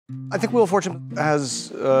I think Wheel of Fortune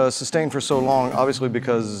has sustained for so long, obviously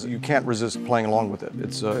because you can't resist playing along with it.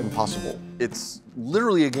 It's impossible. It's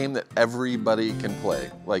literally a game that everybody can play.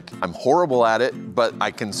 Like, I'm horrible at it, but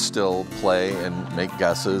I can still play and make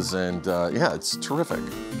guesses, and yeah, it's terrific.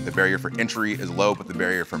 The barrier for entry is low, but the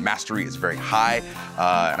barrier for mastery is very high.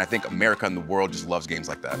 And I think America and the world just loves games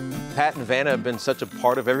like that. Pat and Vanna have been such a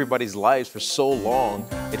part of everybody's lives for so long.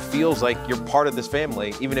 It feels like you're part of this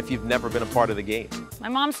family, even if you've never been a part of the game. My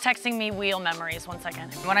mom's texting me wheel memories. One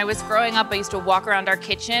second. When I was growing up, I used to walk around our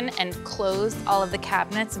kitchen and close all of the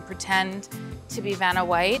cabinets and pretend to be Vanna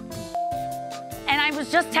White. And I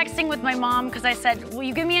was just texting with my mom because I said, will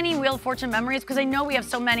you give me any Wheel of Fortune memories? Because I know we have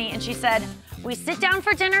so many. And she said, we sit down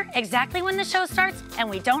for dinner exactly when the show starts and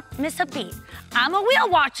we don't miss a beat. I'm a wheel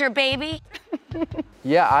watcher, baby.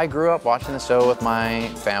 Yeah, I grew up watching the show with my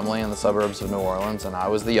family in the suburbs of New Orleans, and I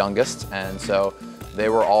was the youngest, and so they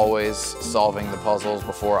were always solving the puzzles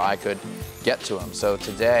before I could get to them. So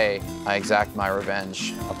today, I exact my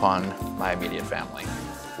revenge upon my immediate family.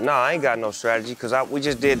 Nah, I ain't got no strategy, because we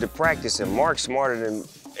just did the practice, and Mark's smarter than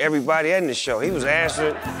everybody in the show. He was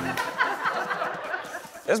answering.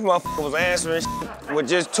 This motherfucker was answering with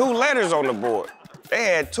just 2 letters on the board. They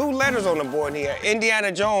had 2 letters on the board, and he had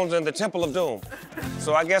Indiana Jones and the Temple of Doom.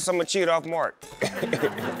 So I guess I'm gonna cheat off Mark.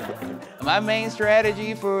 My main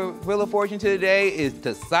strategy for Wheel of Fortune today is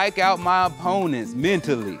to psych out my opponents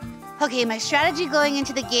mentally. Okay, my strategy going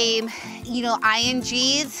into the game, you know,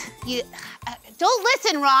 INGs, don't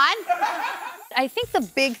listen, Ron. I think the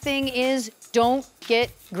big thing is don't get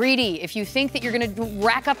greedy. If you think that you're gonna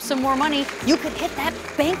rack up some more money, you could hit that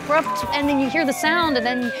bankrupt and then you hear the sound and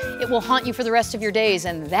then it will haunt you for the rest of your days,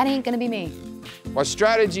 and that ain't gonna be me. My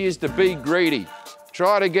strategy is to be greedy.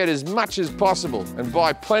 Try to get as much as possible and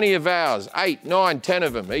buy plenty of hours, 8, 9, 10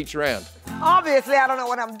 of them each round. Obviously, I don't know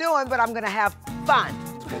what I'm doing, but I'm gonna have fun.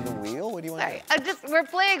 Spin the wheel? What do you want? Sorry, we're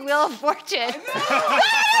playing Wheel of Fortune.